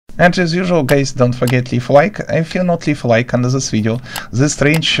And as usual, guys, don't forget leave a like. If you not leave a like under this video, this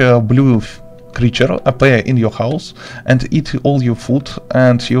strange blue creature appear in your house and eat all your food,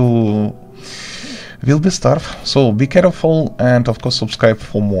 and you will be starved. So be careful, and of course subscribe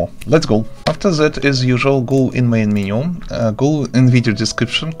for more. Let's go. After that, as usual, go in main menu, go in video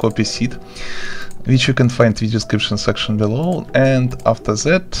description, copy seed, which you can find in the description section below, and after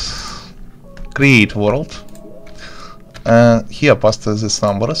that create world. Here paste these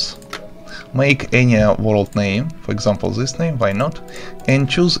numbers, make any world name, for example this name, why not, and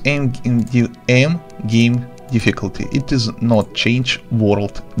choose aim game difficulty. It is not change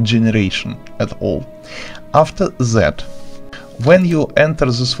world generation at all. After that, when you enter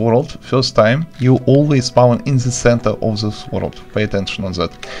this world first time, you always spawn in the center of this world. Pay attention on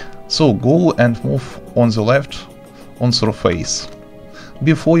that. So go and move on the left on surface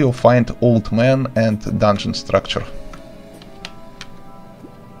before you find old man and dungeon structure.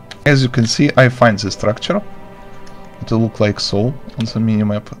 As you can see, I find the structure. It will look like so on the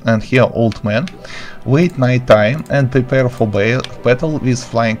minimap. And here old man. Wait night time and prepare for battle with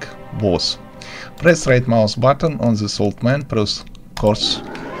flying boss. Press right mouse button on this old man, press course.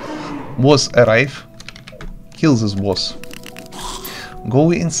 Boss arrive. Kill this boss.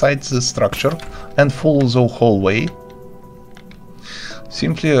 Go inside the structure and follow the hallway.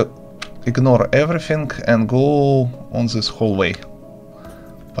 Simply ignore everything and go on this hallway.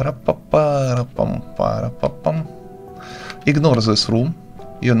 Ignore this room,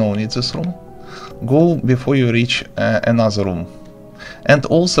 you don't need this room. Go before you reach another room. And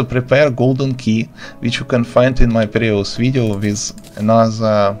also prepare golden key, which you can find in my previous video with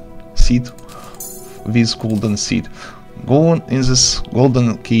another seed, with golden seed. Go in this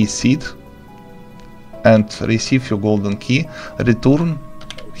golden key seed and receive your golden key, return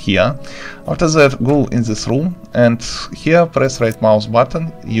here. After that, go in this room and here press right mouse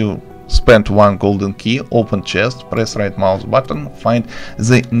button, you spend one golden key, open chest, press right mouse button, find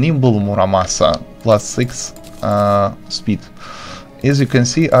the nimble Muramasa +6 speed. As you can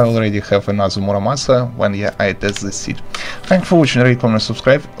see, I already have another Muramasa when I test this seed. Thanks for watching, rate, comment,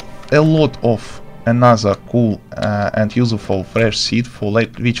 subscribe. A lot of another cool and useful fresh seed for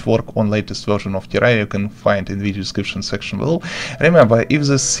which work on latest version of Terraria you can find in video description section below. Remember, if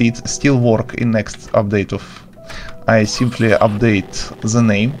this seed still work in next update of, I simply update the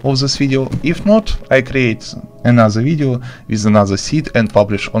name of this video. If not, I create another video with another seed and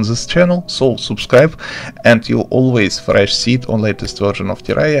publish on this channel. So subscribe and you always fresh seed on latest version of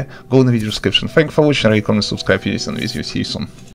Terraria. Go in the video description. Thanks for watching, rate, comment, subscribe, and with you. See you soon.